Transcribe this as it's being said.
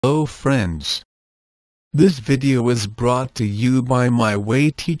Hello friends. This video is brought to you by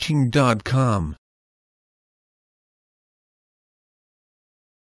mywayteaching.com.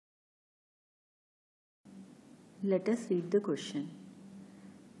 Let us read the question.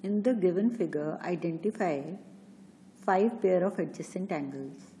 In the given figure, identify 5 pair of adjacent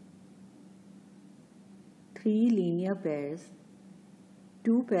angles, 3 linear pairs,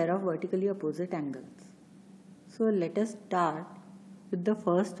 2 pair of vertically opposite angles. So let us start with the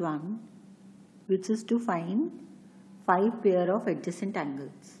first one, which is to find 5 pair of adjacent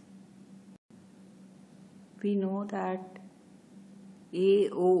angles. We know that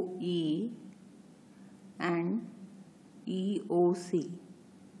AOE and EOC,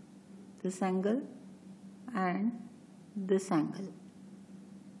 this angle and this angle,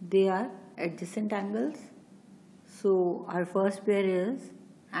 they are adjacent angles. So our first pair is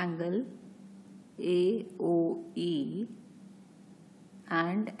angle AOE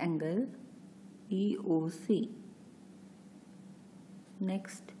and angle EOC.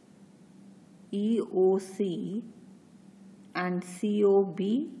 Next, EOC and COB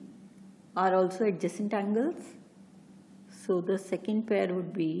are also adjacent angles. So the second pair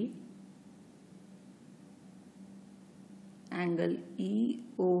would be angle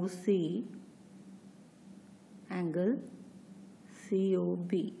EOC, angle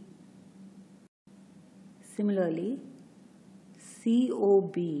COB. Similarly,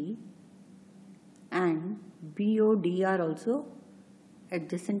 COB and BOD are also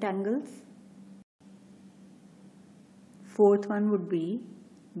adjacent angles. Fourth one would be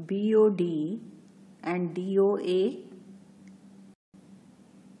BOD and DOA.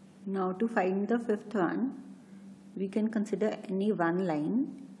 Now to find the fifth one, we can consider any one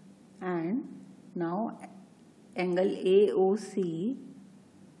line, and now angle AOC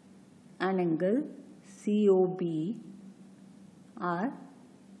and angle COB are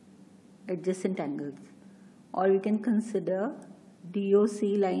adjacent angles. Or we can consider DOC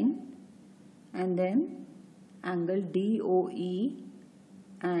line and then angle DOE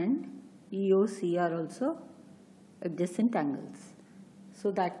and EOC are also adjacent angles. So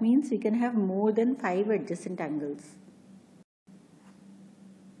that means we can have more than 5 adjacent angles.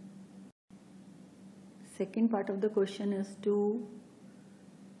 Second part of the question is to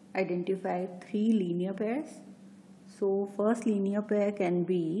identify 3 linear pairs. So first linear pair can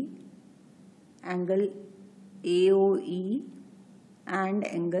be angle AOE and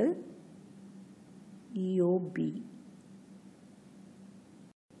angle EOB.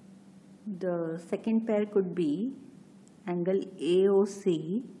 The second pair could be angle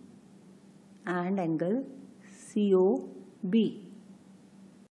AOC and angle COB.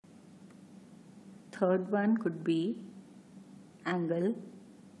 Third one could be angle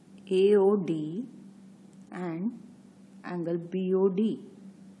AOD and angle BOD.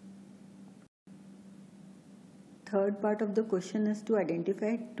 Third part of the question is to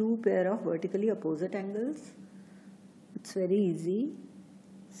identify 2 pair of vertically opposite angles. It's very easy,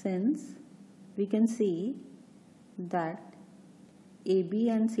 since we can see that AB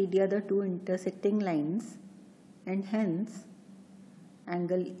and CD are the 2 intersecting lines, and hence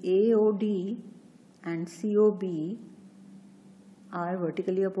angle AOD and COB are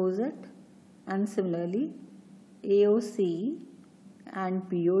vertically opposite, and similarly AOC and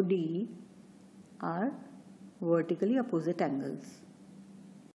BOD are vertically opposite angles.